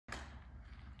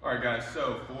All right, guys,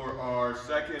 so for our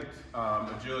second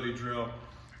agility drill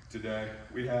today,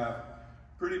 we have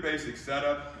pretty basic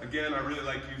setup. Again, I really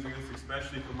like using this,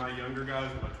 especially for my younger guys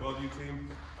on my 12U team,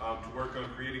 to work on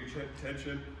creating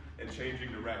tension and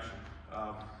changing direction.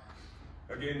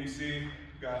 Again, you see,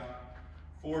 we've got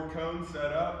 4 cones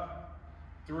set up.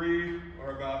 3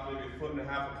 are about maybe 1.5 feet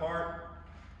apart,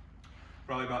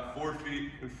 probably about 4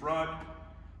 feet in front,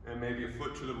 and maybe a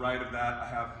foot to the right of that, I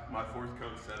have my 4th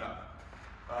cone set up.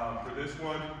 For this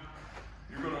one,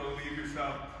 you're going to leave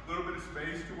yourself a little bit of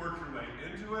space to work your way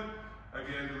into it.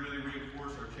 Again, to really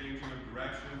reinforce our changing of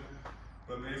direction.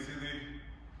 But basically,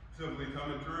 simply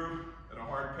coming through at a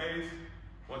hard pace.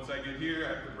 Once I get here,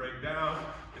 I have to break down.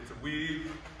 It's a weave,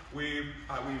 weave,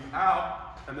 I weave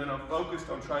out, and then I'm focused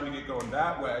on trying to get going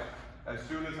that way as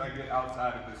soon as I get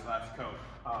outside of this last cone.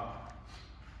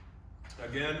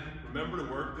 Again, remember to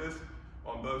work this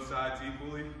on both sides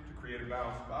equally to create a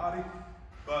balanced body.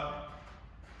 But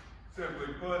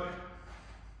simply put,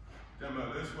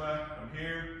 demo this way, I'm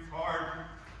here, it's hard,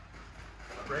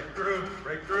 I break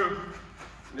through,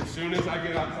 and as soon as I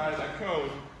get outside of that cone,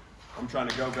 I'm trying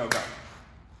to go, go, go.